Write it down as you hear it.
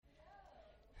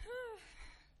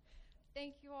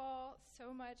Thank you all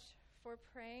so much for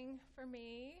praying for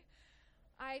me.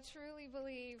 I truly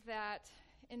believe that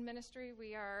in ministry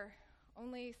we are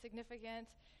only significant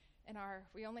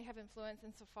we only have influence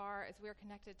insofar as we are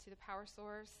connected to the power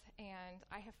source, and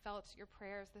I have felt your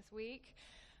prayers this week.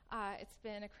 It's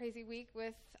been a crazy week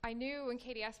I knew when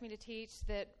Katie asked me to teach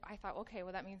that I thought, okay,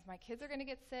 well that means my kids are going to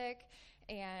get sick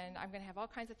and I'm going to have all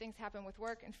kinds of things happen with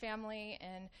work and family,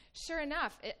 and sure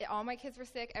enough, all my kids were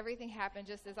sick, everything happened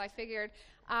just as I figured.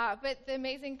 But the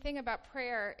amazing thing about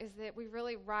prayer is that we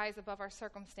really rise above our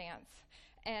circumstance,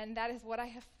 and that is what I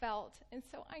have felt. And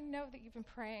so I know that you've been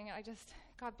praying, and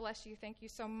God bless you, thank you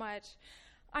so much.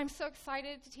 I'm so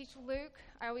excited to teach Luke.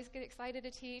 I always get excited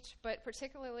to teach, but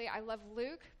particularly I love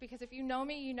Luke because if you know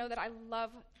me, you know that I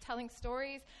love telling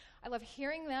stories. I love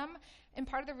hearing them, and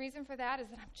part of the reason for that is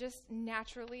that I'm just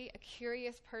naturally a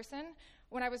curious person.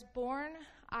 When I was born,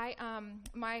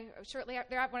 shortly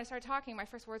after when I started talking, my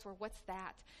first words were, "What's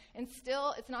that?" And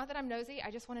still, it's not that I'm nosy. I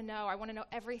just want to know. I want to know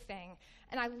everything.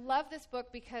 And I love this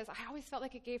book because I always felt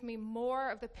like it gave me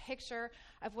more of the picture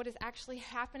of what is actually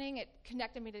happening. It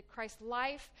connected me to Christ's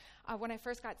life. When I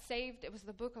first got saved, it was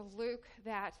the book of Luke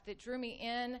that drew me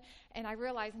in. And I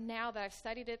realize now that I've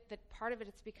studied it, that part of it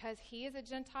is because he is a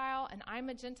Gentile and I'm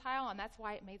a Gentile, and that's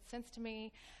why it made sense to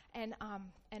me. And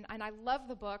I love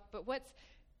the book, but what's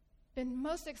been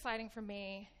most exciting for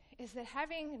me is that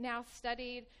having now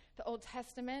studied the Old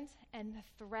Testament and the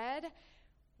thread,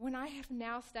 when I have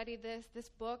now studied this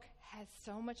book has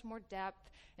so much more depth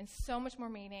and so much more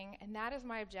meaning, and that is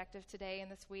my objective today and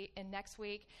this week and next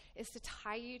week, is to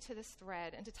tie you to this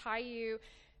thread and to tie you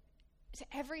to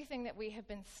everything that we have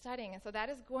been studying. And so that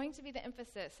is going to be the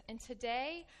emphasis. And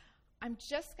today, I'm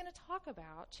just going to talk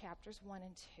about chapters 1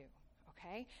 and 2,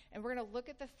 okay? And we're going to look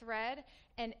at the thread,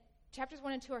 and chapters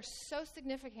 1 and 2 are so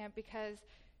significant because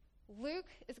Luke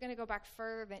is going to go back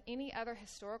further than any other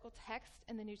historical text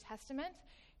in the New Testament.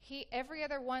 Every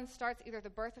other one starts either the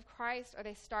birth of Christ or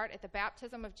they start at the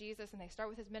baptism of Jesus and they start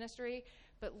with his ministry.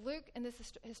 But Luke, in this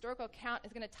historical account,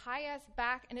 is going to tie us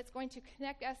back, and it's going to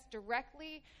connect us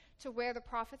directly to where the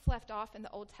prophets left off in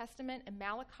the Old Testament and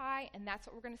Malachi, and that's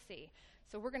what we're going to see.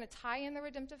 So we're going to tie in the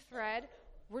redemptive thread.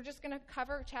 We're just going to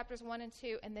cover chapters 1 and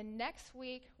 2, and then next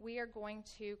week we are going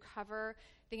to cover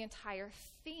the entire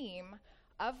theme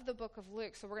of the book of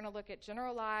Luke. So we're going to look at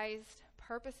generalized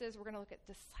purposes. We're going to look at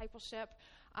discipleship.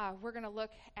 We're going to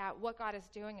look at what God is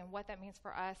doing and what that means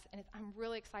for us, and I'm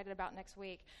really excited about next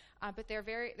week. But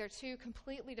they're two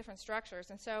completely different structures,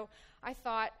 and so I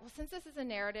thought, well, since this is a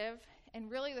narrative,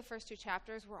 and really the first two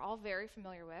chapters we're all very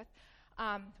familiar with,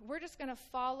 we're just going to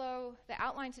follow. The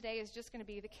outline today is just going to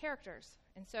be the characters.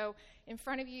 And so in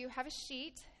front of you have a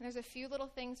sheet, and there's a few little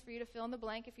things for you to fill in the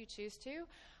blank if you choose to.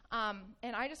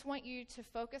 And I just want you to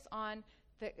focus on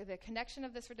the connection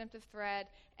of this redemptive thread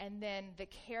and then the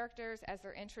characters as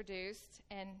they're introduced.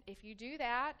 And if you do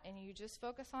that and you just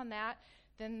focus on that,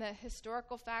 then the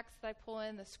historical facts that I pull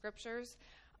in, the scriptures,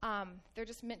 they're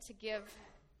just meant to give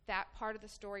that part of the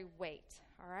story weight,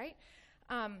 all right?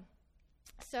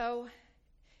 So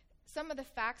some of the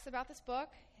facts about this book,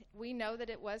 we know that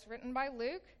it was written by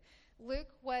Luke. Luke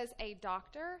was a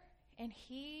doctor, and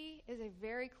he is a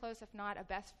very close, if not a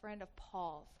best friend of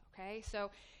Paul's, okay? So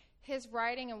his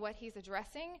writing and what he's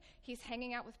addressing, he's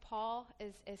hanging out with Paul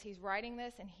as he's writing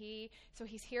this, and so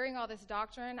he's hearing all this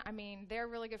doctrine. I mean, they're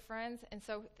really good friends, and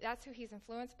so that's who he's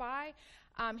influenced by.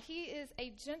 He is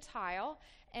a Gentile,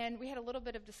 and we had a little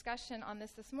bit of discussion on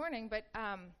this morning, but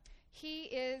he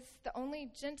is the only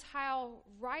Gentile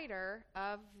writer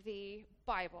of the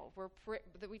Bible.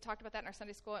 We talked about that in our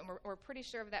Sunday school, and we're pretty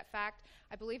sure of that fact.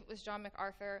 I believe it was John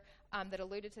MacArthur that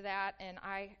alluded to that, and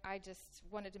I just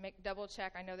wanted to double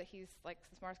check. I know that he's like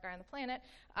the smartest guy on the planet,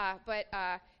 but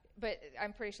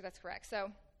I'm pretty sure that's correct.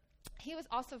 So he was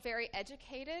also very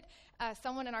educated.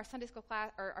 Someone in our Sunday school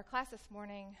class, or our class this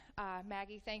morning,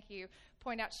 Maggie, thank you,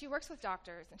 pointed out she works with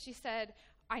doctors, and she said,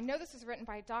 I know this was written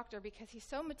by a doctor because he's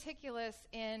so meticulous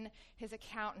in his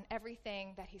account and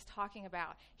everything that he's talking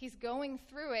about. He's going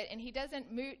through it, and he doesn't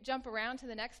jump around to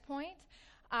the next point.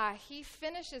 He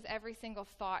finishes every single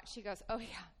thought. She goes, oh,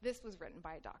 yeah, this was written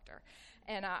by a doctor.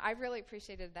 And I really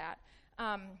appreciated that.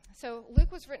 So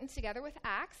Luke was written together with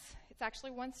Acts. It's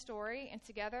actually one story, and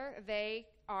together they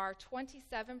are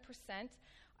 27%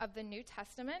 of the New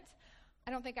Testament.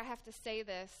 I don't think I have to say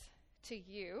this to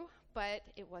you, but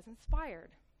it was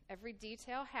inspired. Every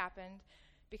detail happened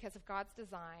because of God's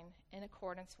design in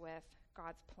accordance with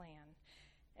God's plan.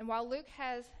 And while Luke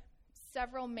has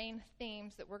several main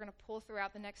themes that we're going to pull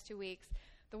throughout the next 2 weeks,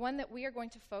 the one that we are going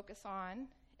to focus on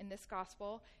in this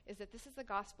gospel is that this is a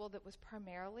gospel that was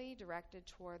primarily directed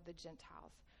toward the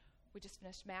Gentiles. We just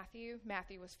finished Matthew.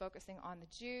 Matthew was focusing on the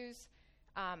Jews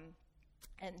and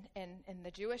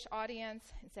the Jewish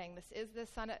audience and saying, this is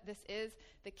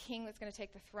the king that's going to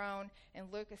take the throne.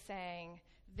 And Luke is saying,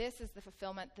 this is the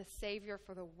fulfillment, the Savior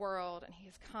for the world, and he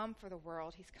has come for the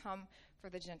world. He's come for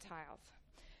the Gentiles.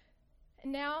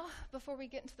 And now, before we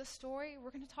get into the story,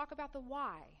 we're going to talk about the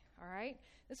why, all right?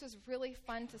 This was really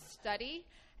fun to study.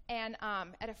 And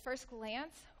at a first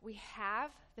glance, we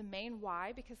have the main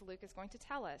why because Luke is going to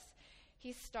tell us.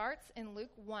 He starts in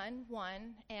Luke 1:1,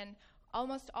 and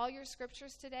almost all your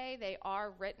scriptures today, they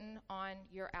are written on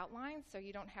your outline, so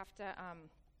you don't have to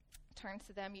turn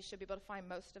to them. You should be able to find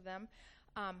most of them.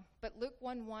 But Luke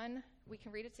 1:1, we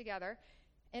can read it together.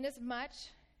 Inasmuch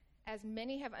as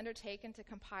many have undertaken to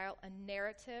compile a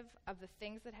narrative of the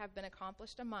things that have been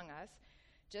accomplished among us,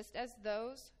 just as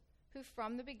those who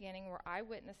from the beginning were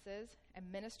eyewitnesses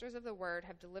and ministers of the word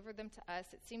have delivered them to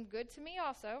us, it seemed good to me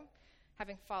also,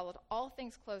 having followed all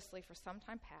things closely for some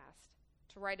time past,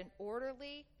 to write an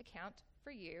orderly account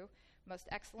for you, most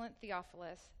excellent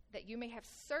Theophilus, that you may have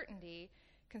certainty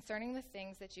concerning the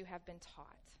things that you have been taught.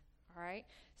 All right?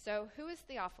 So who is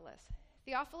Theophilus?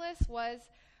 Theophilus was,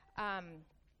 I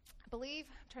believe,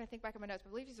 I'm trying to think back in my notes, but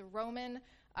I believe he's a Roman,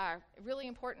 really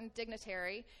important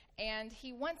dignitary, and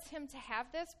he wants him to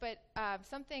have this, but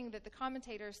something that the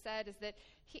commentators said is that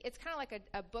it's kind of like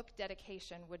a book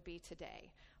dedication would be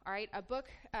today. All right? A book,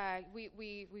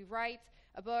 we write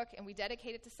a book and we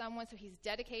dedicate it to someone, so he's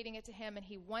dedicating it to him, and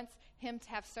he wants him to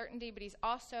have certainty, but he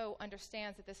also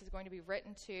understands that this is going to be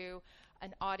written to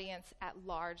an audience at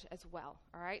large as well.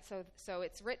 All right? So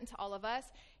it's written to all of us.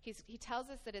 He tells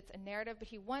us that it's a narrative, but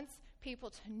he wants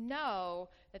people to know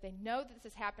that they know that this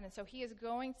has happened, and so he is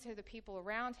going to the people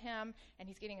around him, and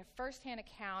he's getting a firsthand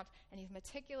account, and he's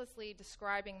meticulously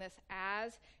describing this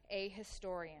as a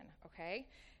historian, okay?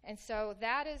 And so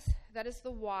that is the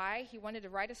why. He wanted to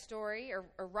write a story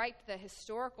or write the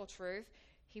historical truth.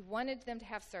 He wanted them to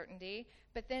have certainty,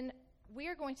 but then we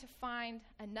are going to find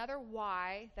another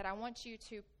why that I want you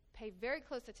to pay very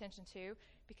close attention to,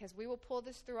 because we will pull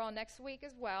this through all next week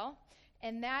as well,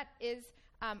 and that is,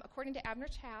 according to Abner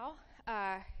Chow,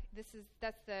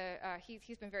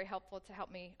 he's been very helpful to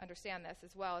help me understand this,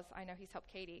 as well as I know he's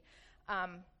helped Katie,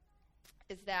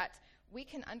 is that we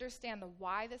can understand the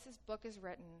why this book is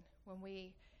written when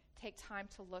we take time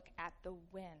to look at the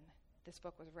when this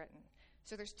book was written.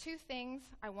 So there's two things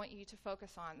I want you to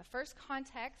focus on. The first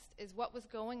context is what was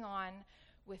going on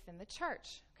within the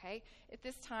church, okay? At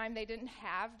this time, they didn't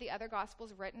have the other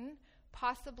Gospels written.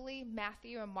 Possibly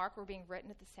Matthew and Mark were being written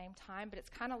at the same time, but it's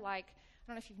kind of like, I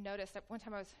don't know if you've noticed, that one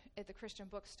time I was at the Christian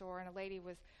bookstore and a lady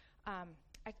was,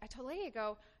 I told a lady, I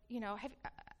go,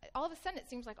 all of a sudden it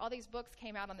seems like all these books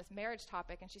came out on this marriage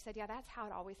topic, and she said, yeah, that's how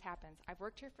it always happens. I've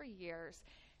worked here for years,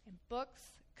 and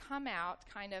books come out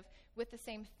kind of with the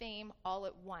same theme all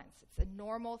at once. It's a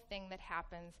normal thing that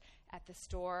happens at the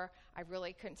store. I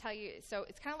really couldn't tell you. So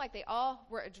it's kind of like they all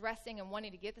were addressing and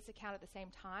wanting to get this account at the same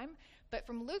time. But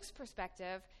from Luke's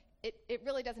perspective, it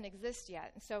really doesn't exist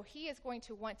yet. And so he is going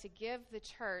to want to give the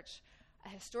church a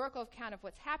historical account of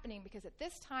what's happening, because at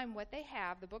this time what they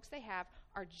have, the books they have,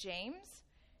 are James.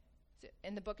 So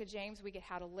in the book of James, we get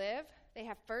how to live. They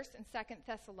have 1st and 2nd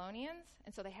Thessalonians,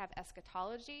 and so they have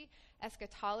eschatology.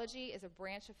 Eschatology is a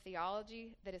branch of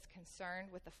theology that is concerned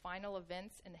with the final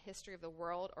events in the history of the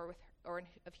world or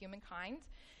of humankind.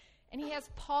 And he has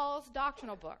Paul's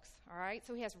doctrinal books, all right?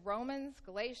 So he has Romans,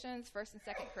 Galatians, 1st and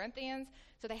 2nd Corinthians.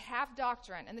 So they have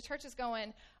doctrine. And the church is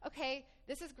going, okay,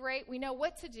 this is great. We know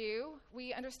what to do.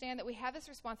 We understand that we have this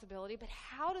responsibility, but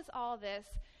how does all this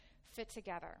fit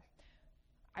together?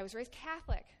 I was raised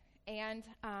Catholic, and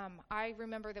I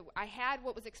remember that I had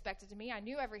what was expected to me. I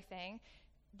knew everything.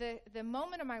 The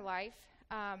moment of my life,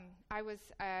 I was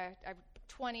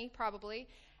 20 probably,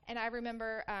 and I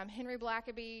remember Henry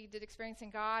Blackaby did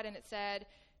Experiencing God, and it said,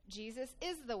 Jesus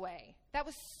is the way. That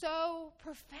was so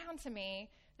profound to me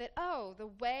that, the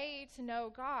way to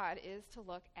know God is to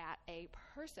look at a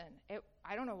person.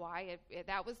 I don't know why.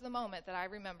 That was the moment that I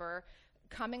remember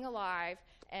coming alive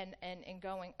and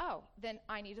going, then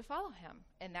I need to follow him.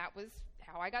 And that was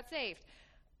how I got saved.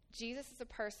 Jesus is a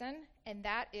person, and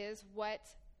that is what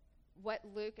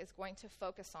Luke is going to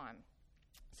focus on.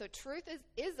 So truth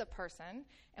is a person,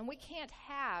 and we can't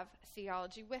have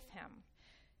theology with him.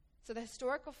 So the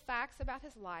historical facts about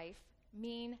his life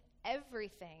mean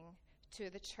everything to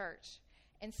the church.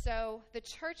 And so the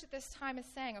church at this time is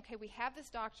saying, okay, we have this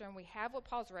doctrine, we have what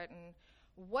Paul's written.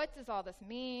 What does all this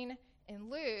mean? And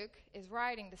Luke is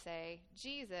writing to say,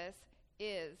 Jesus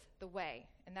is the way.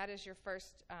 And that is your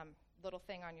first little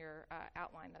thing on your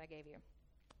outline that I gave you.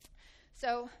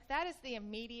 So that is the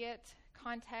immediate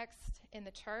context in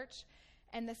the church.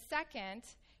 And the second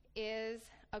is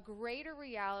a greater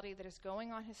reality that is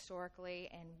going on historically,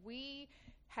 and we,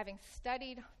 having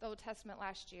studied the Old Testament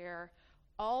last year,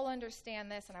 all understand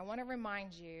this, and I want to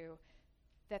remind you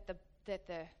that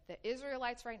the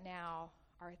Israelites right now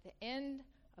are at the end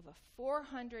of a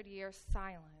 400-year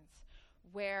silence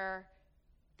where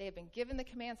they have been given the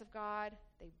commands of God,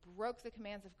 they broke the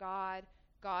commands of God,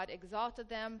 God exalted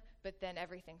them, but then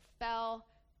everything fell.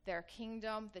 Their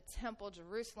kingdom, the temple,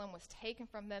 Jerusalem, was taken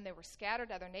from them. They were scattered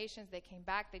to other nations. They came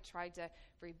back. They tried to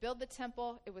rebuild the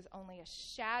temple. It was only a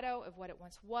shadow of what it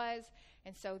once was.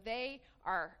 And so they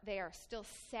are still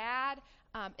sad.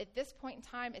 At this point in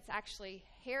time, it's actually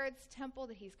Herod's temple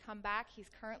that he's come back.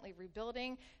 He's currently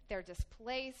rebuilding. They're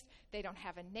displaced. They don't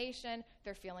have a nation.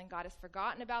 They're feeling God has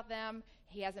forgotten about them.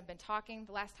 He hasn't been talking.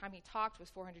 The last time he talked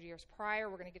was 400 years prior.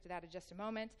 We're going to get to that in just a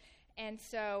moment. And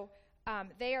so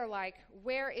they are like,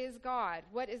 where is God?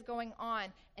 What is going on?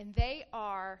 And they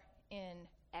are in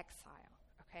exile,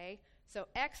 okay? So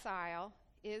exile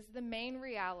is the main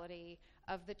reality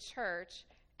of the church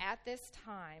at this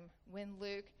time when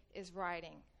Luke is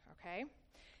writing, okay?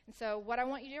 And so what I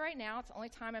want you to do right now, it's the only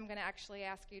time I'm going to actually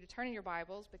ask you to turn in your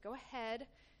Bibles, but go ahead,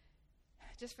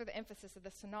 just for the emphasis of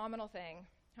this phenomenal thing.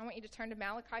 I want you to turn to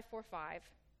Malachi 4:5,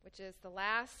 which is the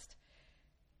last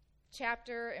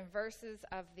chapter and verses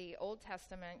of the Old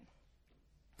Testament,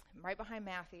 right behind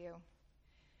Matthew.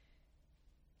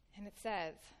 And it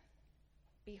says,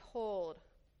 "Behold,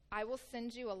 I will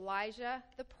send you Elijah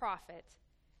the prophet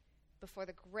before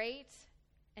the great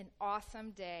and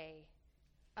awesome day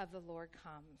of the Lord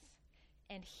comes.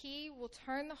 And he will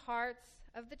turn the hearts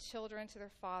of the children to their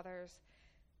fathers,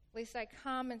 lest I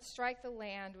come and strike the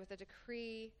land with a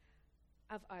decree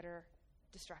of utter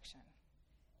destruction."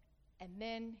 And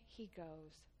then he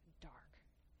goes dark.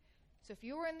 So if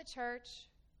you were in the church,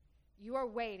 you are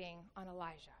waiting on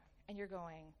Elijah. And you're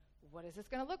going, what is this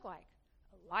going to look like?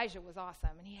 Elijah was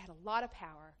awesome, and he had a lot of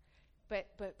power. But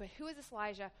who is this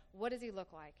Elijah? What does he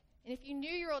look like? And if you knew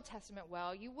your Old Testament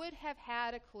well, you would have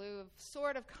had a clue of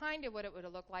sort of kind of what it would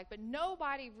have looked like. But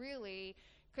nobody really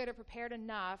could have prepared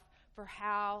enough for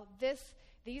how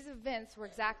these events were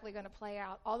exactly going to play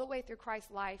out all the way through Christ's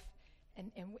life. And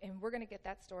we're going to get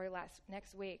that story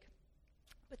next week.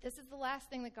 But this is the last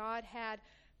thing that God had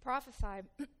prophesied.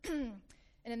 And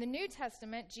in the New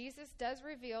Testament, Jesus does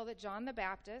reveal that John the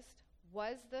Baptist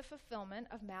was the fulfillment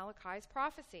of Malachi's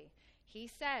prophecy. He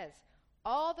says,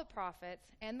 all the prophets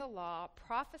and the law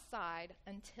prophesied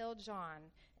until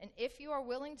John. And if you are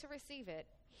willing to receive it,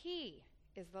 he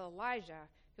is the Elijah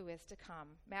who is to come.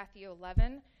 Matthew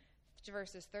 11,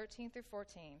 verses 13 through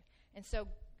 14. And so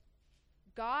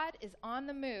God is on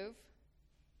the move,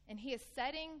 and he is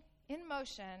setting in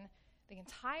motion the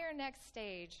entire next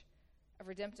stage of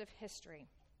redemptive history.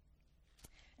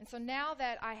 And so now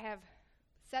that I have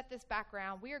set this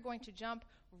background, we are going to jump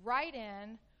right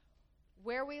in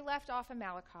where we left off in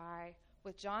Malachi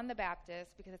with John the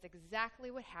Baptist, because it's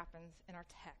exactly what happens in our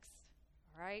text.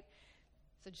 All right?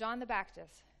 So John the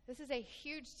Baptist. This is a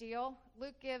huge deal.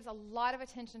 Luke gives a lot of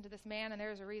attention to this man, and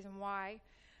there's a reason why.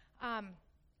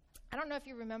 I don't know if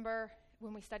you remember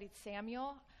when we studied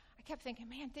Samuel. I kept thinking,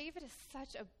 man, David is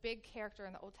such a big character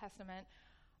in the Old Testament.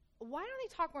 Why don't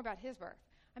they talk more about his birth?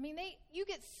 I mean, you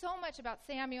get so much about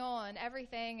Samuel and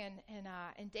everything,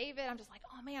 and David. I'm just like,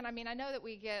 oh man. I mean, I know that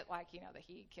we get that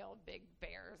he killed big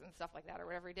bears and stuff like that, or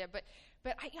whatever he did. But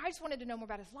I just wanted to know more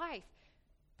about his life.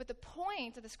 But the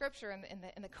point of the scripture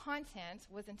and the content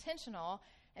was intentional,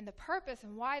 and the purpose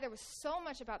and why there was so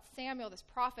much about Samuel, this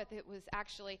prophet that was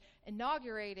actually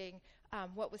inaugurating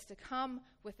what was to come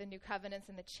with the new covenants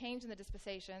and the change in the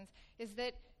dispensations, is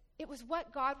that it was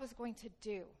what God was going to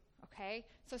do. Okay?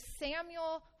 So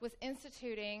Samuel was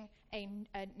instituting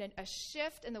a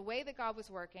shift in the way that God was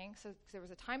working. So there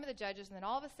was a time of the judges, and then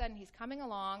all of a sudden he's coming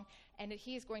along, and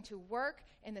he's going to work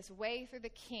in this way through the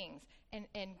kings.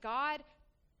 And God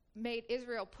made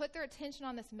Israel put their attention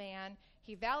on this man.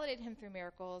 He validated him through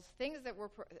miracles, things that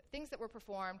were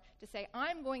performed, to say,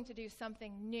 I'm going to do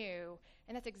something new.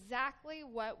 And that's exactly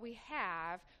what we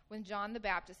have when John the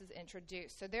Baptist is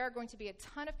introduced. So there are going to be a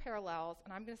ton of parallels,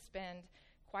 and I'm going to spend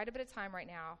quite a bit of time right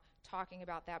now talking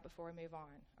about that before we move on,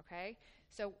 okay?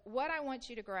 So what I want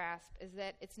you to grasp is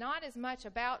that it's not as much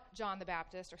about John the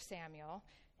Baptist or Samuel,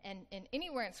 and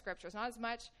anywhere in Scripture, it's not as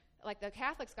much, like the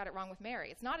Catholics got it wrong with Mary.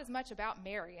 It's not as much about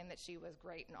Mary and that she was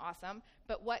great and awesome,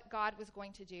 but what God was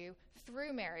going to do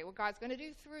through Mary, what God's going to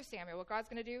do through Samuel, what God's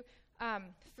going to do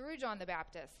through John the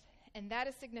Baptist. And that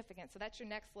is significant. So that's your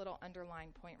next little underlying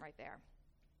point right there.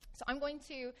 So I'm going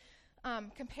to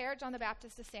compare John the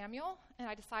Baptist to Samuel, and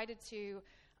I decided to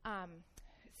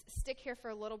stick here for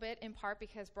a little bit, in part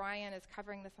because Brian is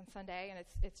covering this on Sunday, and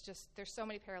it's just, there's so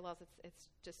many parallels, it's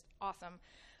just awesome.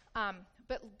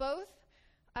 But both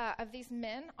of these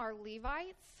men are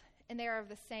Levites, and they are of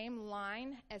the same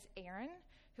line as Aaron,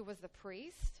 who was the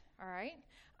priest, all right?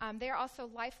 They are also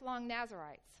lifelong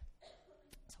Nazarites.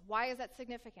 So why is that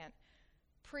significant?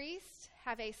 Priests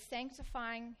have a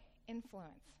sanctifying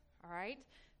influence, all right?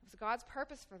 It was God's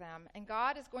purpose for them, and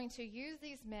God is going to use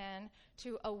these men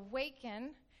to awaken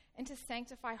and to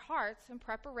sanctify hearts in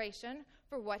preparation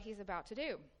for what he's about to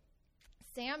do.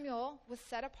 Samuel was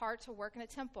set apart to work in a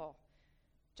temple.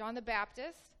 John the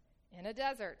Baptist in a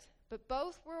desert. But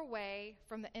both were away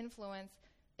from the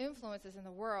influences in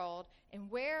the world, and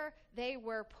where they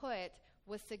were put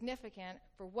was significant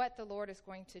for what the Lord is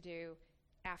going to do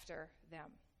after them.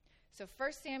 So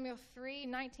 1 Samuel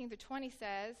 3:19-20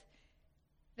 says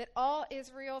that all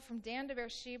Israel from Dan to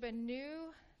Beersheba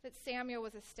knew that Samuel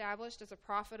was established as a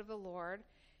prophet of the Lord,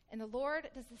 and the Lord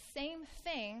does the same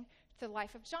thing to the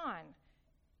life of John.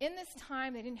 In this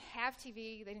time, they didn't have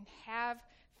TV, they didn't have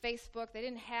Facebook, they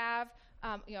didn't have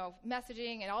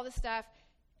messaging and all this stuff.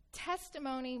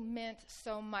 Testimony meant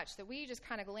so much that we just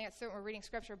kind of glance through it when we're reading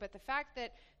Scripture, but the fact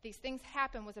that these things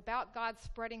happen was about God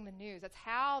spreading the news. That's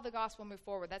how the gospel moved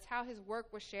forward. That's how his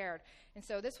work was shared. And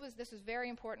so this was very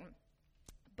important.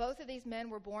 Both of these men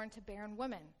were born to barren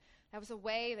women. That was a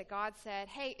way that God said,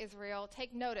 hey, Israel,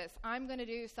 take notice. I'm going to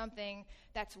do something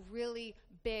that's really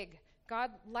big.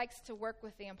 God likes to work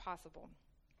with the impossible.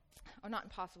 Or not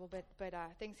impossible, but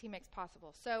things he makes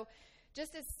possible. So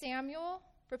just as Samuel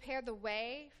prepared the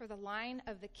way for the line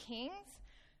of the kings,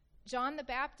 John the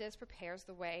Baptist prepares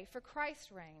the way for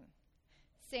Christ's reign.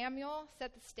 Samuel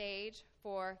set the stage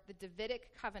for the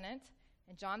Davidic covenant,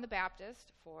 and John the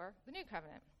Baptist for the new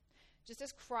covenant. Just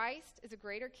as Christ is a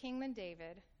greater king than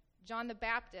David, John the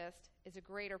Baptist is a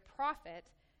greater prophet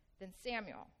than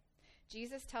Samuel.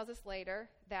 Jesus tells us later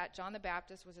that John the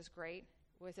Baptist was as great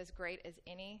as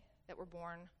any that were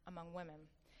born among women.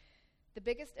 The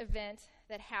biggest event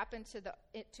that happened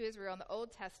to Israel in the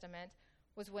Old Testament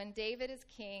was when David as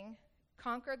king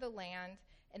conquered the land,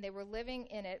 and they were living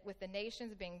in it with the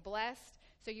nations being blessed.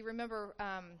 So you remember,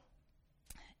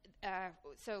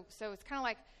 so it's kind of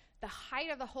like the height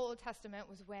of the whole Old Testament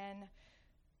was when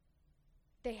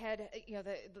they had,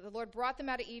 the Lord brought them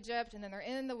out of Egypt, and then they're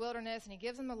in the wilderness, and he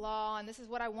gives them the law, and this is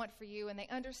what I want for you. And they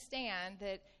understand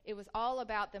that it was all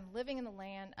about them living in the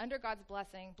land under God's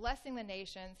blessing, blessing the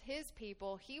nations, his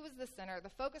people. He was the center. The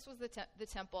focus was the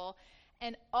temple.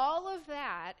 And all of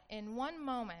that, in one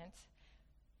moment,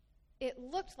 it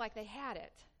looked like they had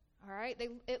it. All right?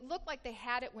 It looked like they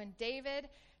had it when David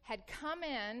had come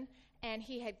in and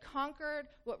he had conquered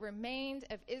what remained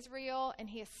of Israel, and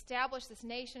he established this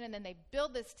nation, and then they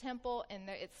build this temple, and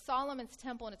it's Solomon's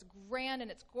temple, and it's grand,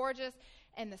 and it's gorgeous,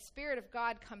 and the Spirit of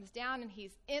God comes down, and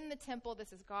he's in the temple.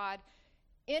 This is God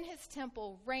in his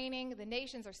temple reigning. The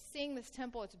nations are seeing this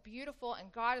temple. It's beautiful,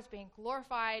 and God is being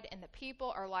glorified, and the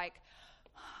people are like,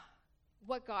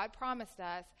 what God promised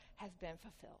us has been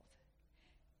fulfilled.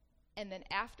 And then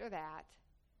after that,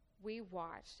 we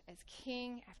watched as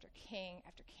king after king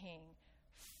after king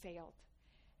failed.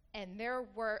 And their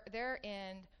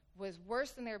end was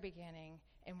worse than their beginning,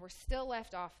 and we're still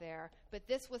left off there. But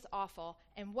this was awful.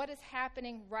 And what is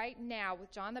happening right now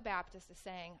with John the Baptist is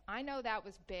saying, I know that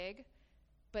was big,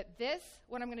 but this,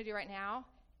 what I'm going to do right now,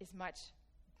 is much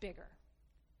bigger.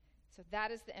 So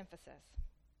that is the emphasis.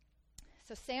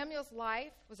 So Samuel's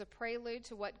life was a prelude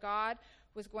to what God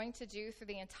was going to do through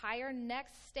the entire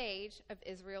next stage of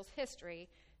Israel's history,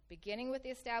 beginning with the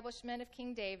establishment of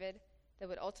King David that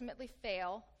would ultimately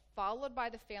fail, followed by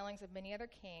the failings of many other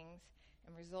kings,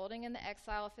 and resulting in the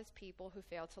exile of his people who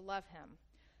failed to love him.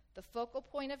 The focal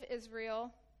point of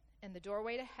Israel and the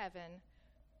doorway to heaven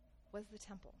was the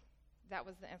temple. That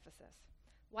was the emphasis.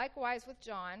 Likewise with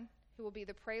John, who will be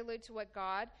the prelude to what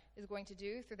God is going to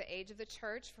do through the age of the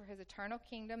church for his eternal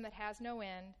kingdom that has no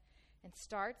end, and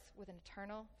starts with an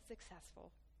eternal,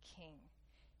 successful king.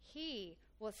 He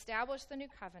will establish the new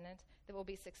covenant that will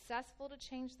be successful to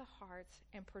change the hearts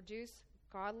and produce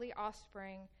godly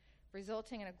offspring,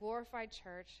 resulting in a glorified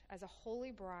church as a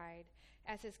holy bride,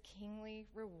 as his kingly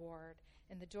reward.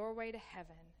 And the doorway to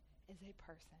heaven is a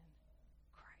person,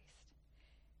 Christ.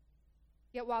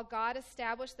 Yet while God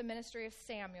established the ministry of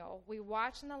Samuel, we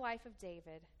watch in the life of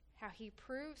David how he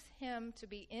proves him to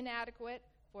be inadequate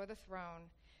for the throne.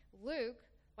 Luke,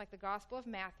 like the Gospel of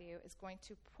Matthew, is going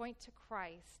to point to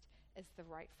Christ as the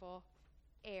rightful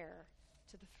heir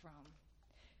to the throne.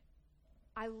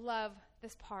 I love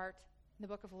this part in the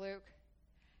book of Luke.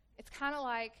 It's kind of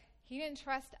like he didn't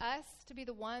trust us to be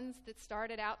the ones that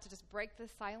started out to just break the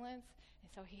silence.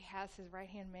 And so he has his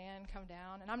right-hand man come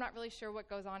down. And I'm not really sure what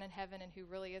goes on in heaven and who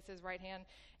really is his right-hand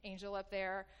angel up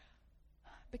there.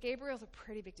 But Gabriel's a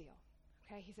pretty big deal.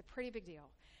 Okay, he's a pretty big deal.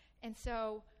 And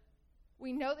so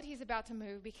we know that he's about to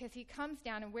move because he comes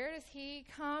down. And where does he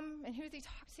come? And who does he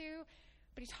talk to?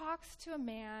 But he talks to a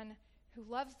man who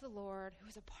loves the Lord,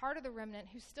 who's a part of the remnant,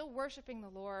 who's still worshiping the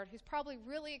Lord, who's probably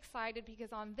really excited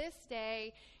because on this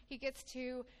day he gets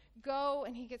to go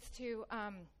and he gets to,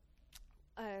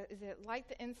 light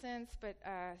the incense? But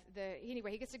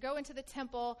anyway, he gets to go into the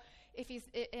temple if he's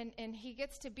and he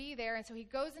gets to be there. And so he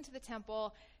goes into the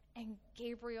temple, and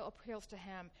Gabriel appeals to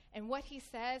him. And what he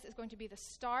says is going to be the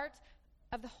start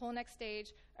of the whole next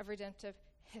stage of redemptive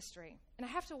history. And I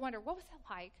have to wonder, what was it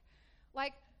like?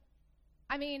 Like,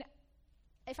 I mean,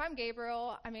 if I'm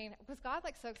Gabriel, was God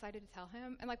so excited to tell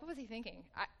him? And what was he thinking?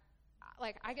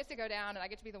 I get to go down and I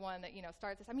get to be the one that,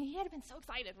 starts this. He had been so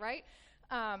excited, right?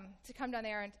 To come down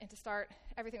there and to start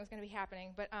everything was going to be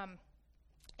happening. But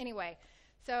anyway,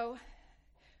 so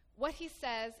what he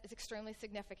says is extremely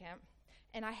significant.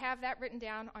 And I have that written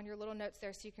down on your little notes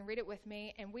there so you can read it with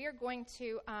me. And we are going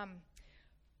to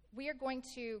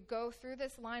go through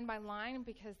this line by line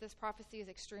because this prophecy is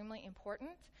extremely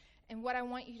important. And what I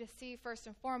want you to see first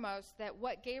and foremost, that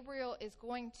what Gabriel is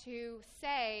going to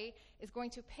say is going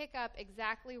to pick up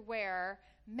exactly where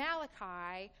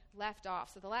Malachi left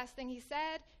off. So the last thing he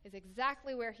said is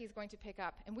exactly where he's going to pick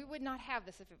up. And we would not have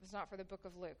this if it was not for the book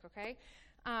of Luke, okay?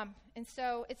 And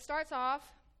so it starts off,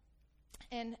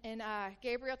 and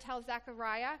Gabriel tells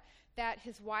Zechariah that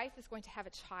his wife is going to have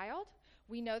a child.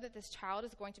 We know that this child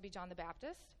is going to be John the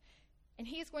Baptist. And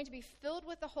he is going to be filled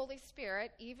with the Holy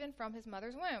Spirit even from his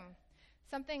mother's womb.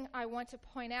 Something I want to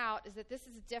point out is that this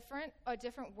is a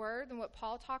different word than what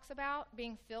Paul talks about,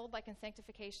 being filled like in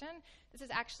sanctification. This is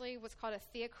actually what's called a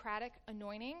theocratic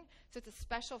anointing. So it's a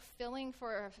special filling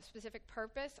for a specific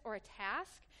purpose or a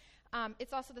task.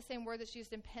 It's also the same word that's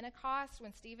used in Pentecost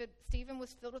when Stephen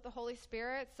was filled with the Holy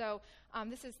Spirit. So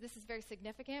this is very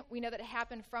significant. We know that it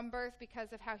happened from birth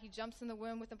because of how he jumps in the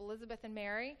womb with Elizabeth and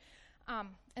Mary.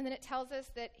 And then it tells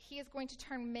us that he is going to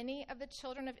turn many of the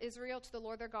children of Israel to the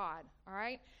Lord their God, all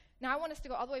right? Now I want us to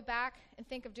go all the way back and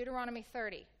think of Deuteronomy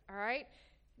 30, all right?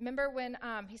 Remember when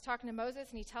he's talking to Moses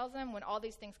and he tells him, when all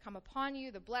these things come upon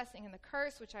you, the blessing and the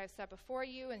curse which I have set before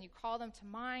you, and you call them to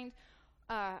mind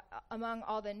among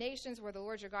all the nations where the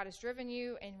Lord your God has driven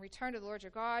you, and return to the Lord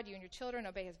your God, you and your children,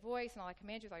 obey his voice, and all I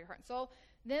command you with all your heart and soul,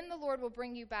 then the Lord will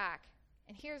bring you back.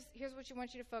 And here's what you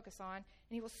want you to focus on. And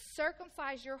he will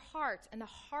circumcise your heart and the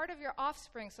heart of your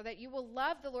offspring so that you will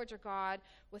love the Lord your God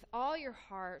with all your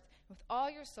heart, with all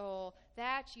your soul,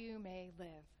 that you may live.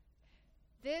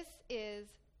 This is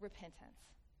repentance.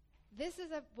 This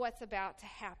is what's about to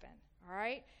happen, all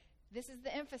right? This is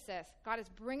the emphasis. God is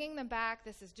bringing them back.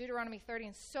 This is Deuteronomy 30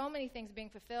 and so many things being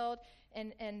fulfilled.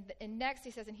 And next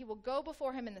he says, and he will go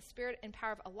before him in the spirit and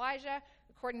power of Elijah,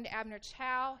 according to Abner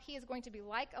Chau. He is going to be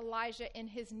like Elijah in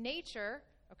his nature,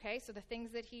 okay, so the things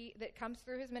that comes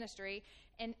through his ministry,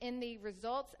 and in the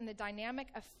results and the dynamic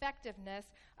effectiveness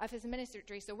of his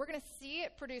ministry. So we're going to see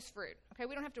it produce fruit, okay?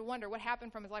 We don't have to wonder what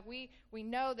happened from his life. We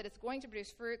know that it's going to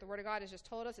produce fruit. The Word of God has just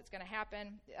told us it's going to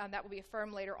happen. That will be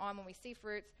affirmed later on when we see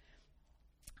fruits.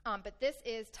 But this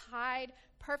is tied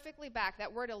perfectly back.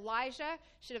 That word Elijah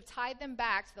should have tied them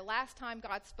back to the last time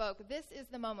God spoke. This is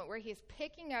the moment where he is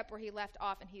picking up where he left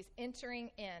off and he's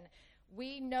entering in.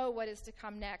 We know what is to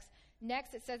come next.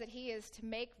 Next, it says that he is to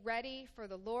make ready for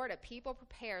the Lord a people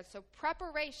prepared. So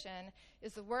preparation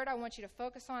is the word I want you to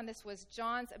focus on. This was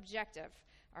John's objective.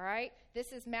 All right,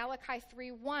 this is Malachi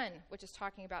 3:1, which is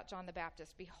talking about John the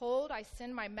Baptist. Behold, I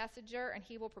send my messenger, and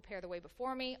he will prepare the way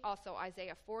before me. Also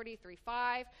Isaiah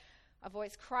 40:3-5, a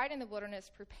voice cried in the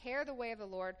wilderness, prepare the way of the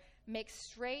Lord, make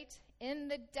straight in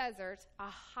the desert a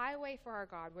highway for our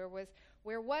God.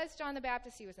 Where was John the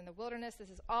Baptist? He was in the wilderness. This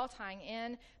is all tying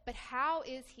in. But how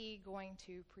is he going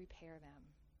to prepare them?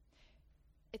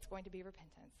 It's going to be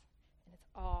repentance, and it's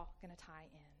all going to tie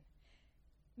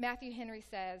in. Matthew Henry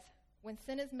says, when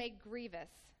sin is made grievous,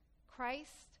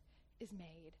 Christ is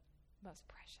made most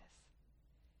precious.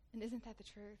 And isn't that the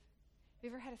truth? Have you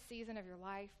ever had a season of your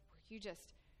life where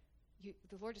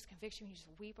the Lord just convicts you and you just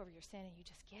weep over your sin and you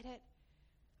just get it?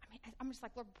 I'm just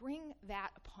like, Lord, bring that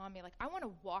upon me. I want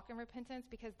to walk in repentance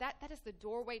because that is the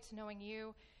doorway to knowing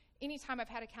you. Anytime I've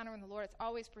had a encounter in the Lord, it's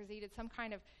always preceded some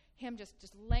kind of him just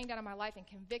laying down in my life and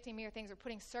convicting me or things or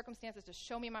putting circumstances to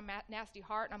show me my nasty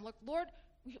heart. And I'm like, Lord,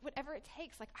 whatever it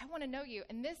takes, I want to know you.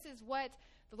 And this is what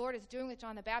the Lord is doing with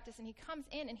John the Baptist, and he comes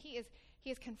in and he is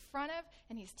confrontive,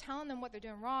 and he's telling them what they're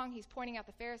doing wrong. He's pointing out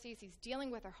the Pharisees. He's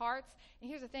dealing with their hearts. And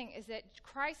here's the thing, is that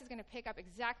Christ is going to pick up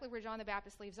exactly where John the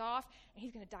Baptist leaves off, and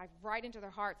he's going to dive right into their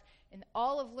hearts. And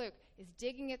all of Luke is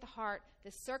digging at the heart,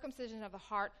 the circumcision of the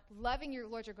heart, loving your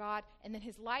Lord your God, and then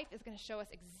his life is going to show us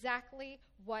exactly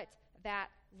what that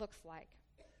looks like.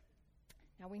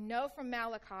 Now, we know from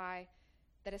Malachi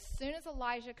that as soon as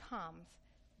Elijah comes,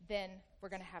 then we're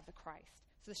going to have the Christ.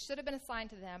 So this should have been a sign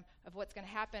to them of what's going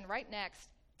to happen right next,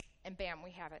 and bam,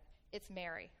 we have it. It's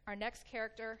Mary, our next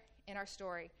character in our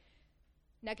story.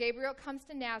 Now, Gabriel comes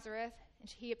to Nazareth, and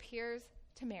he appears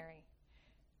to Mary.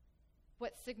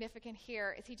 What's significant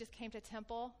here is he just came to a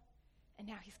temple, and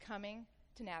now he's coming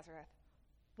to Nazareth.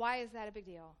 Why is that a big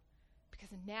deal? Because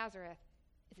Nazareth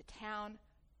is a town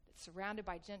that's surrounded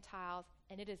by Gentiles,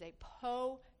 and it is a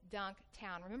podunk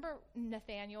town. Remember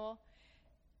Nathaniel?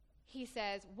 He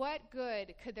says, what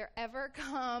good could there ever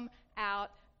come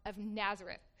out of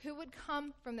Nazareth? Who would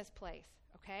come from this place?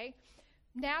 Okay?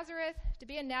 Nazareth, to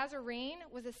be a Nazarene,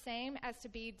 was the same as to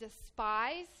be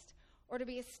despised or to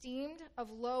be esteemed of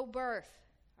low birth.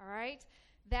 All right?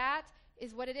 That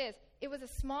is what it is. It was a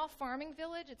small farming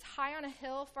village. It's high on a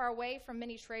hill far away from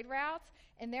many trade routes,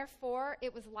 and therefore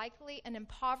it was likely an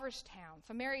impoverished town.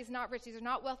 So Mary is not rich. These are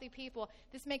not wealthy people.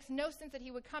 This makes no sense that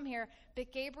he would come here,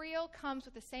 but Gabriel comes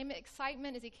with the same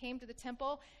excitement as he came to the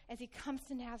temple as he comes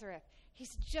to Nazareth.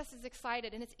 He's just as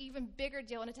excited, and it's an even bigger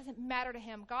deal, and it doesn't matter to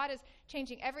him. God is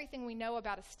changing everything we know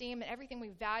about esteem and everything we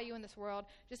value in this world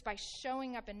just by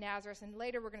showing up in Nazareth, and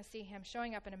later we're going to see him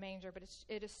showing up in a manger, but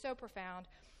it is so profound.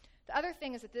 The other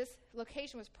thing is that this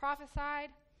location was prophesied.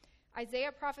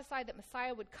 Isaiah prophesied that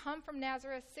Messiah would come from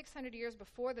Nazareth 600 years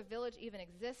before the village even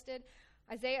existed.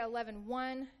 Isaiah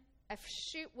 11:1, a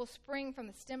shoot will spring from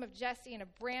the stem of Jesse, and a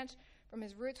branch from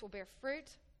his roots will bear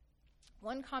fruit.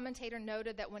 One commentator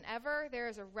noted that whenever there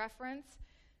is a reference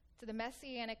to the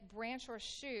messianic branch or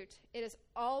shoot, it is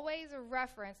always a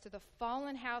reference to the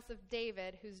fallen house of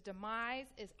David, whose demise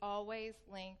is always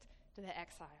linked to the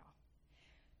exile.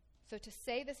 So to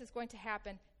say this is going to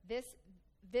happen, this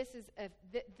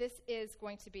is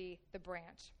going to be the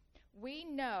branch.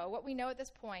 What we know at this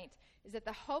point is that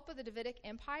the hope of the Davidic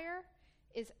Empire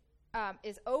is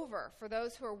over for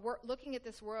those who are looking at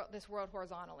this world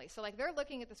horizontally. So like they're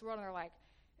looking at this world and they're like,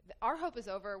 our hope is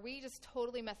over. We just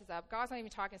totally messes up. God's not even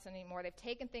talking to us anymore. They've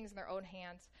taken things in their own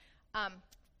hands.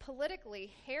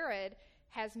 Politically, Herod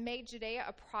has made Judea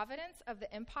a province of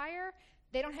the empire.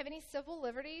 They don't have any civil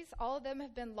liberties. All of them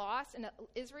have been lost, and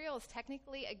Israel is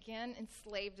technically, again,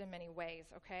 enslaved in many ways,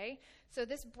 okay? So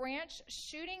this branch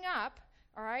shooting up,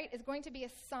 all right, is going to be a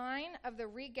sign of the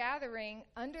regathering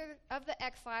of the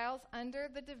exiles under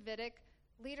the Davidic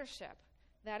leadership.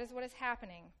 That is what is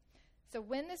happening. So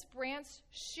when this branch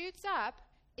shoots up,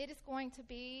 it is going to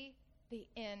be the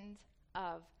end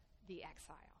of the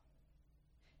exile.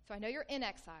 So I know you're in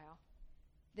exile.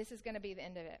 This is going to be the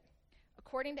end of it.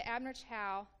 According to Abner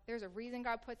Chau, there's a reason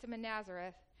God puts him in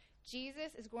Nazareth.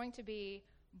 Jesus is going to be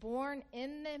born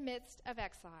in the midst of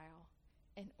exile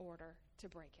in order to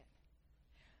break it.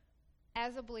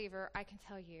 As a believer, I can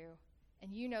tell you,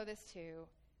 and you know this too,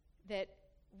 that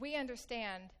we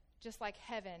understand just like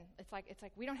heaven. It's like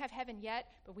we don't have heaven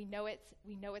yet, but we know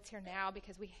it's here now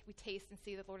because we taste and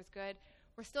see that the Lord is good.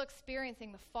 We're still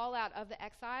experiencing the fallout of the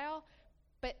exile,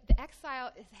 but the exile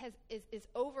is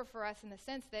over for us in the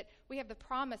sense that we have the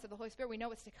promise of the Holy Spirit. We know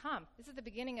what's to come. This is the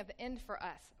beginning of the end for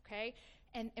us, okay?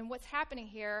 And what's happening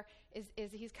here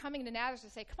is he's coming to Nazareth to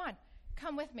say,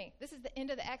 come with me. This is the end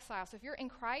of the exile. So if you're in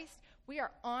Christ, we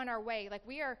are on our way. Like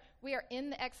we are in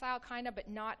the exile kind of, but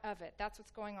not of it. That's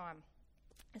what's going on.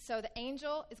 And so the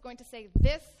angel is going to say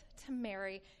this to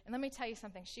Mary. And let me tell you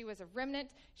something. She was a remnant.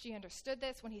 She understood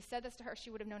this. When he said this to her, she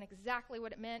would have known exactly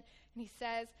what it meant. And he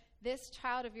says, this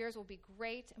child of yours will be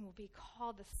great and will be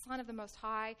called the Son of the Most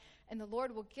High, and the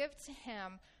Lord will give to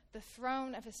him the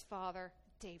throne of his father,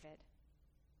 David.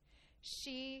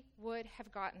 She would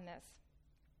have gotten this.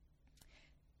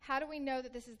 How do we know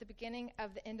that this is the beginning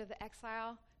of the end of the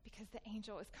exile? Because the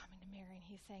angel is coming to Mary, and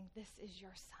he's saying, this is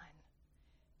your son.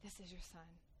 This is your son.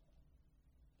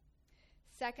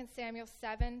 2 Samuel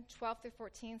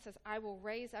 7:12-14 says, I will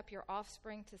raise up your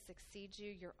offspring to succeed you,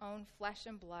 your own flesh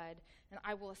and blood, and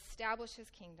I will establish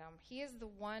his kingdom. He is the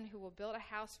one who will build a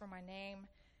house for my name,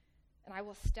 and I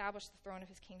will establish the throne of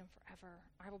his kingdom forever.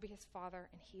 I will be his father,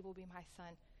 and he will be my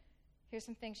son. Here's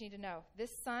some things you need to know.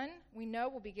 This son, we know,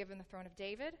 will be given the throne of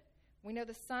David. We know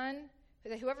the son,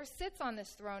 that whoever sits on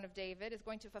this throne of David is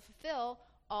going to fulfill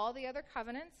all the other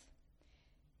covenants.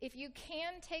 If you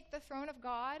can take the throne of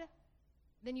God,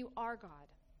 then you are God.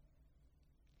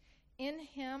 In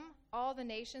him, all the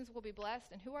nations will be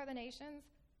blessed. And who are the nations?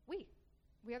 We.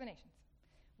 We are the nations.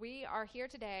 We are here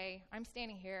today. I'm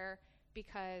standing here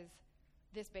because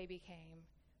this baby came.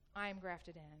 I'm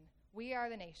grafted in. We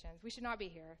are the nations. We should not be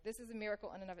here. This is a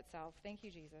miracle in and of itself. Thank you,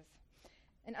 Jesus.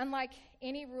 And unlike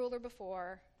any ruler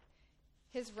before,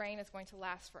 his reign is going to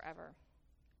last forever.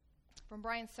 From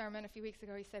Brian's sermon a few weeks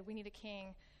ago, he said, we need a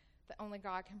king that only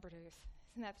God can produce.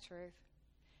 Isn't that the truth?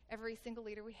 Every single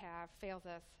leader we have fails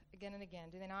us again and again.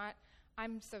 Do they not?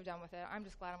 I'm so done with it. I'm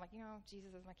just glad. I'm like,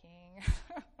 Jesus is my king.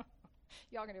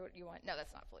 Y'all can do what you want. No,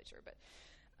 that's not fully true. But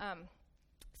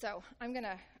so I'm going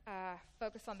to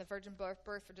focus on the virgin birth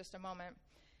for just a moment.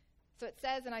 So it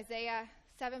says in Isaiah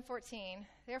 7:14,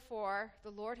 therefore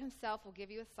the Lord himself will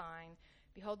give you a sign.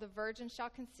 Behold, the virgin shall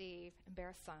conceive and bear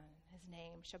a son. His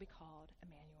name shall be called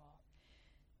Emmanuel.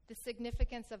 The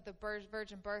significance of the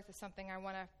virgin birth is something I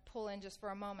want to pull in just for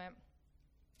a moment.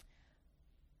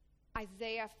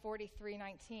 Isaiah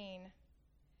 43:19.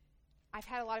 I've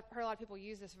heard a lot of people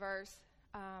use this verse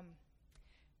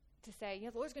to say,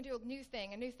 the Lord's going to do a new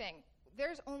thing.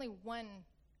 There's only one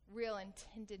real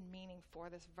intended meaning for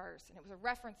this verse, and it was a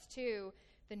reference to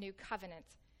the new covenant.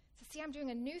 So see, I'm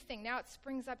doing a new thing. Now it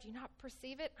springs up. Do you not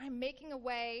perceive it? I'm making a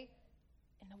way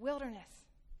in the wilderness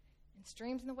and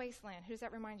streams in the wasteland. Who does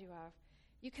that remind you of?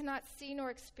 You cannot see nor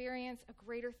experience a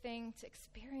greater thing to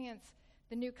experience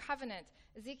the new covenant.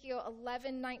 Ezekiel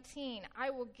 11:19, I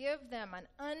will give them an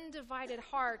undivided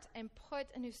heart and put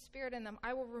a new spirit in them.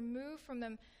 I will remove from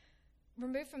them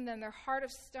their heart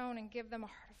of stone and give them a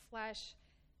heart of flesh.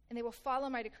 And they will follow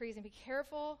my decrees and be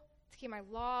careful to keep my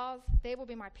laws. They will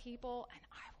be my people, and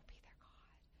I will be their God.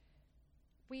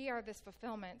 We are this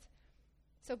fulfillment.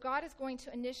 So God is going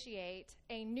to initiate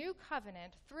a new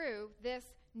covenant through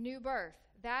this new birth.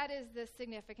 That is the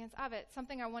significance of it.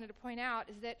 Something I wanted to point out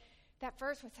is that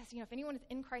verse when it says, if anyone is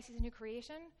in Christ, he's a new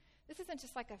creation. This isn't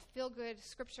just like a feel-good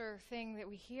scripture thing that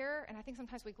we hear, and I think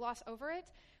sometimes we gloss over it.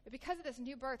 But because of this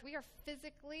new birth, we are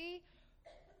physically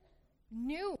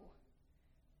new.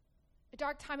 A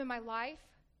dark time in my life.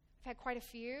 I've had quite a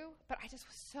few, but I just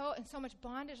was in so much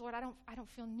bondage. Lord, I don't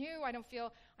feel new. I know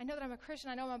that I'm a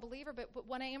Christian. I know I'm a believer, but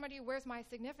when I am unto you, where's my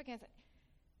significance?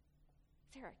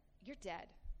 Sarah, you're dead.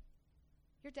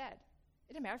 You're dead.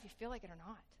 It doesn't matter if you feel like it or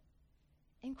not.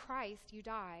 In Christ, you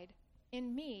died.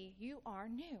 In me, you are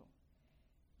new.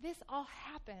 This all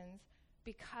happens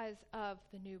because of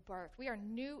the new birth. We are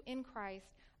new in Christ,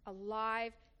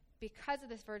 alive because of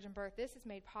this virgin birth. This is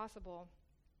made possible.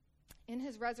 In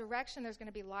his resurrection, there's going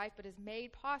to be life, but is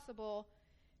made possible,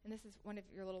 and this is one of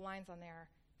your little lines on there,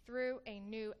 through a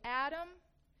new Adam.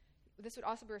 This would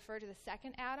also be referred to the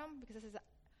second Adam, because this is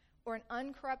or an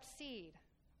uncorrupt seed.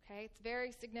 Okay, it's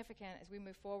very significant as we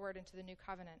move forward into the new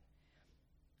covenant.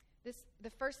 The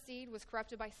first seed was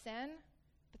corrupted by sin,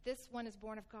 but this one is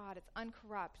born of God. It's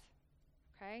uncorrupt.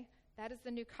 Okay, that is the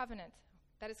new covenant.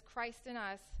 That is Christ in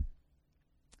us.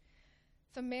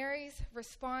 So Mary's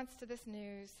response to this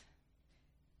news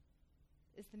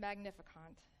is the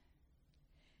Magnificat.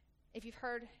 If you've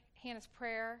heard Hannah's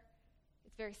prayer,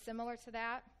 it's very similar to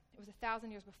that. It was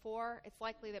 1,000 years before. It's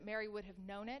likely that Mary would have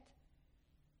known it,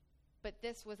 but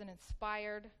this was an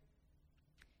inspired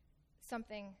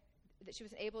something that she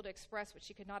was able to express what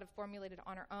she could not have formulated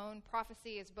on her own.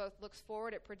 Prophecy is both looks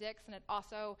forward, it predicts, and it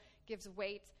also gives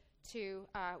weight to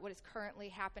what is currently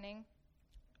happening,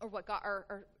 or what God,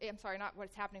 or I'm sorry, not what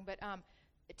is happening, but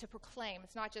to proclaim.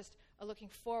 It's not just a looking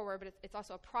forward, but it's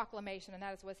also a proclamation, and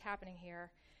that is what's happening here.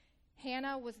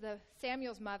 Hannah was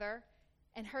Samuel's mother,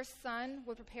 and her son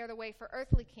would prepare the way for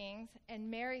earthly kings, and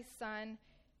Mary's son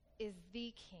is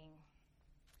the king.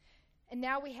 And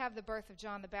now we have the birth of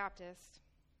John the Baptist.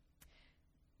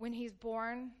 When he's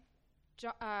born,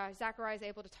 Zechariah is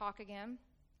able to talk again.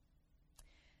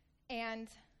 And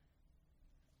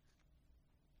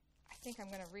I think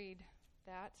I'm going to read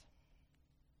that.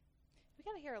 We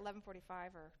got to hear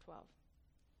 11:45 or 12.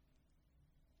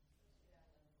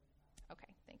 Okay,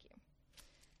 thank you.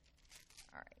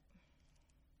 All right.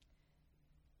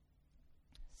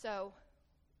 So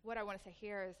what I want to say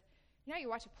here is, how you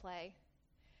watch a play,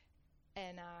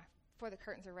 and before the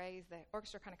curtains are raised, the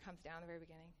orchestra kind of comes down at the very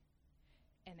beginning,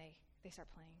 and they start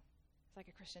playing. It's like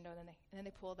a crescendo, and then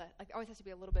they pull it always has to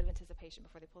be a little bit of anticipation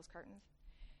before they pull those curtains.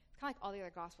 It's kind of like all the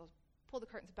other Gospels. Pull the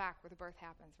curtains back where the birth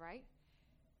happens, right?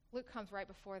 Luke comes right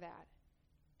before that.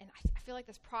 And I feel like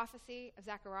this prophecy of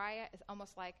Zechariah is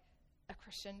almost like a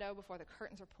crescendo before the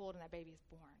curtains are pulled and that baby is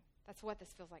born. That's what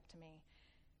this feels like to me.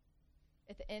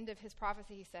 At the end of his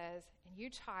prophecy, he says, "And you,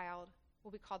 child,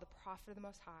 will be called the prophet of the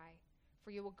Most High,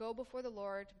 for you will go before the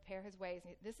Lord to prepare his ways."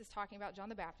 And this is talking about John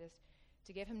the Baptist,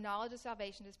 to give him knowledge of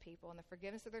salvation to his people and the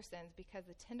forgiveness of their sins, because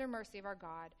the tender mercy of our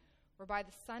God, whereby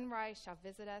the sunrise shall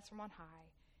visit us from on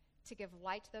high, to give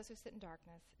light to those who sit in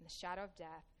darkness and the shadow of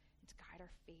death, and to guide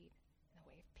our feet in the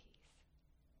way of peace.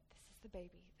 This is the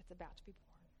baby that's about to be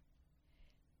born.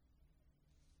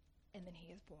 And then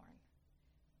he is born.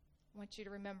 I want you to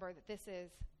remember that this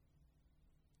is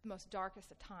the most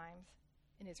darkest of times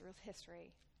in Israel's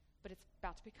history, but it's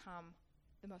about to become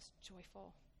the most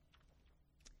joyful.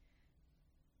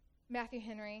 Matthew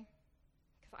Henry,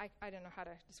 because I don't know how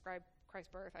to describe Christ's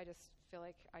birth. I just feel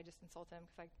like I just insult him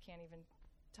because I can't even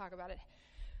talk about it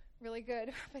really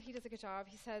good, but he does a good job.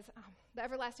 He says, the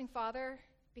everlasting Father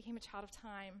became a child of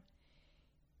time.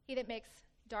 He that makes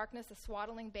darkness a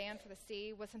swaddling band for the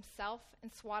sea was himself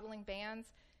in swaddling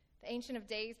bands. The Ancient of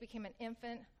Days became an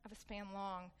infant of a span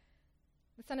long.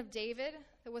 The Son of David,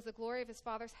 that was the glory of his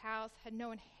father's house, had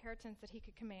no inheritance that he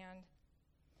could command.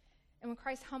 And when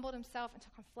Christ humbled himself and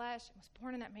took on flesh and was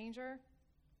born in that manger,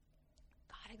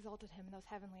 God exalted him in those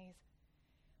heavenlies.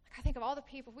 Like, I think of all the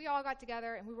people, if we all got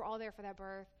together and we were all there for that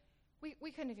birth,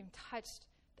 we couldn't have even touched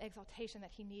the exaltation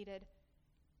that he needed.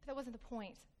 But that wasn't the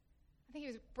point. I think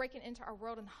he was breaking into our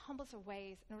world in the humblest of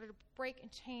ways in order to break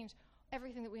and change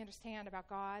everything that we understand about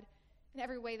God, in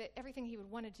every way that everything he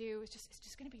would want to do is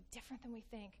just going to be different than we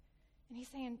think. And he's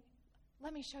saying,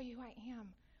 let me show you who I am.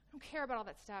 I don't care about all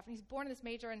that stuff. And he's born in this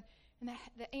manger, and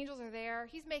the angels are there.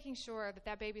 He's making sure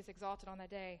that baby is exalted on that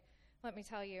day, let me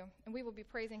tell you. And we will be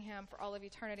praising him for all of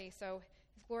eternity, so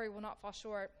his glory will not fall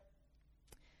short.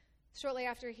 Shortly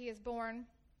after he is born,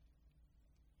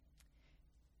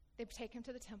 they take him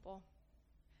to the temple.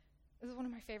 This is one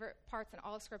of my favorite parts in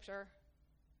all of Scripture.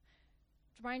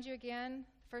 To remind you again,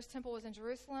 the first temple was in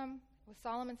Jerusalem. It was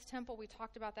Solomon's temple. We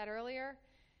talked about that earlier.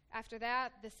 After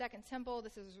that, the second temple,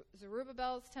 this is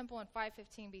Zerubbabel's temple in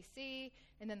 515 BC.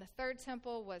 And then the third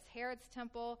temple was Herod's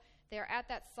temple. They are at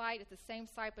that site. It's the same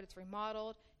site, but it's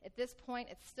remodeled. At this point,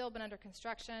 it's still been under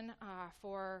construction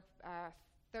for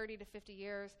 30 to 50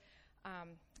 years. I'm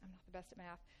not the best at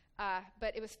math.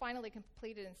 But it was finally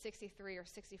completed in 63 or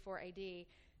 64 AD.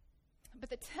 But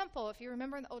the temple, if you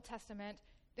remember in the Old Testament,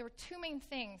 there were two main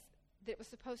things that it was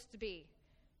supposed to be.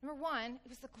 Number one, it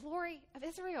was the glory of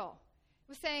Israel. It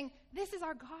was saying, this is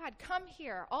our God. Come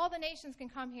here. All the nations can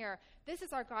come here. This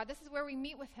is our God. This is where we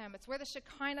meet with him. It's where the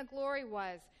Shekinah glory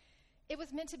was. It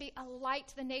was meant to be a light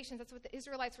to the nations. That's what the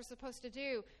Israelites were supposed to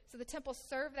do. So the temple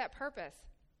served that purpose.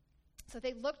 So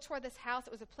they looked toward this house.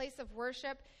 It was a place of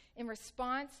worship in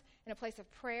response and a place of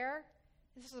prayer.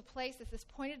 This was a place that this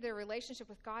pointed to their relationship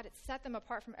with God. It set them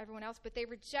apart from everyone else, but they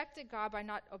rejected God by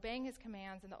not obeying his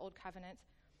commands in the Old Covenant.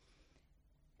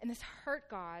 And this hurt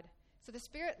God. So the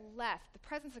Spirit left. The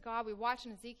presence of God, we watch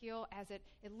in Ezekiel as it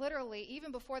literally,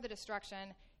 even before the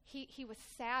destruction, he was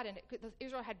saddened.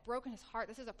 Israel had broken his heart.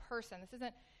 This is a person. This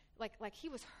isn't like he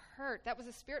was hurt. That was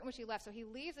the spirit in which he left. So he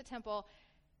leaves the temple,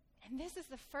 and this is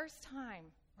the first time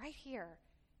right here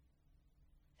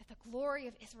that the glory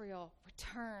of Israel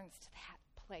returns to that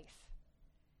place.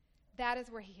 That is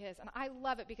where he is. And I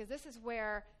love it because this is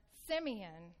where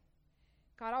Simeon,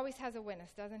 God always has a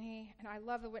witness, doesn't he? And I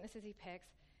love the witnesses he picks.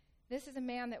 This is a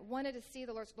man that wanted to see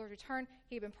the Lord's return.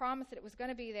 He had been promised that it was going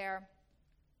to be there.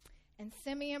 And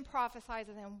Simeon prophesies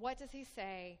of him. What does he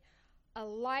say? A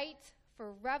light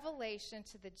for revelation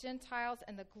to the Gentiles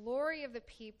and the glory of the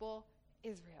people,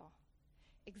 Israel.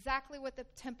 Exactly what the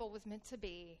temple was meant to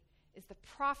be is the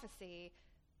prophecy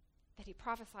that he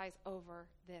prophesies over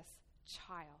this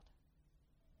child.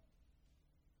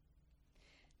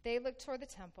 They look toward the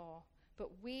temple, but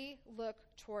we look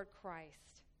toward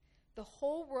Christ. The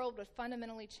whole world would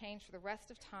fundamentally change for the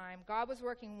rest of time. God was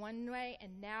working one way,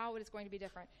 and now it is going to be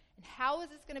different. And how is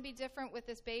this going to be different with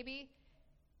this baby?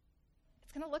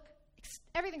 It's going to look,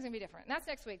 everything's going to be different. And that's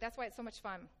next week. That's why it's so much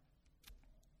fun.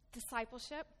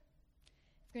 Discipleship.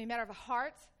 It's going to be a matter of the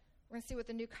heart. We're going to see what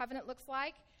the new covenant looks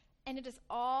like. And it is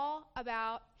all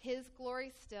about his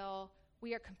glory still.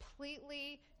 We are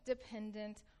completely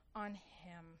dependent on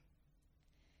him.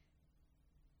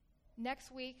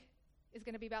 Next week is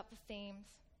going to be about the themes.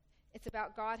 It's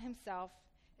about God himself.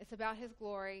 It's about his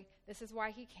glory. This is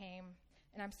why he came.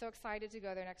 And I'm so excited to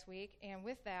go there next week. And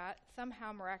with that,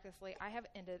 somehow miraculously, I have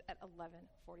ended at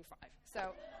 11:45.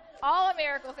 So all a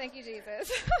miracle. Thank you,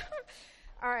 Jesus.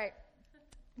 All right.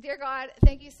 Dear God,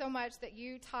 thank you so much that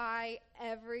you tie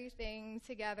everything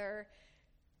together.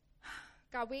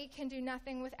 God, we can do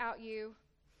nothing without you.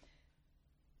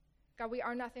 God, we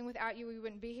are nothing without you. We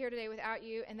wouldn't be here today without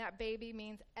you, and that baby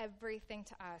means everything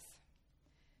to us.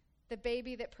 The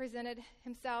baby that presented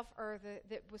himself, or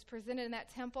that was presented in that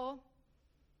temple,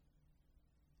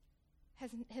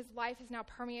 his life has now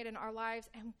permeated in our lives,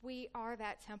 and we are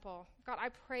that temple. God, I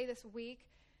pray this week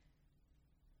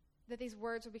that these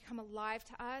words would become alive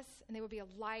to us, and they would be a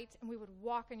light, and we would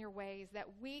walk in your ways, that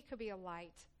we could be a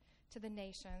light to the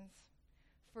nations.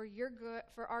 For your good,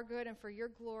 for our good, and for your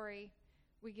glory,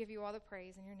 we give you all the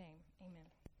praise in your name.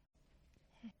 Amen.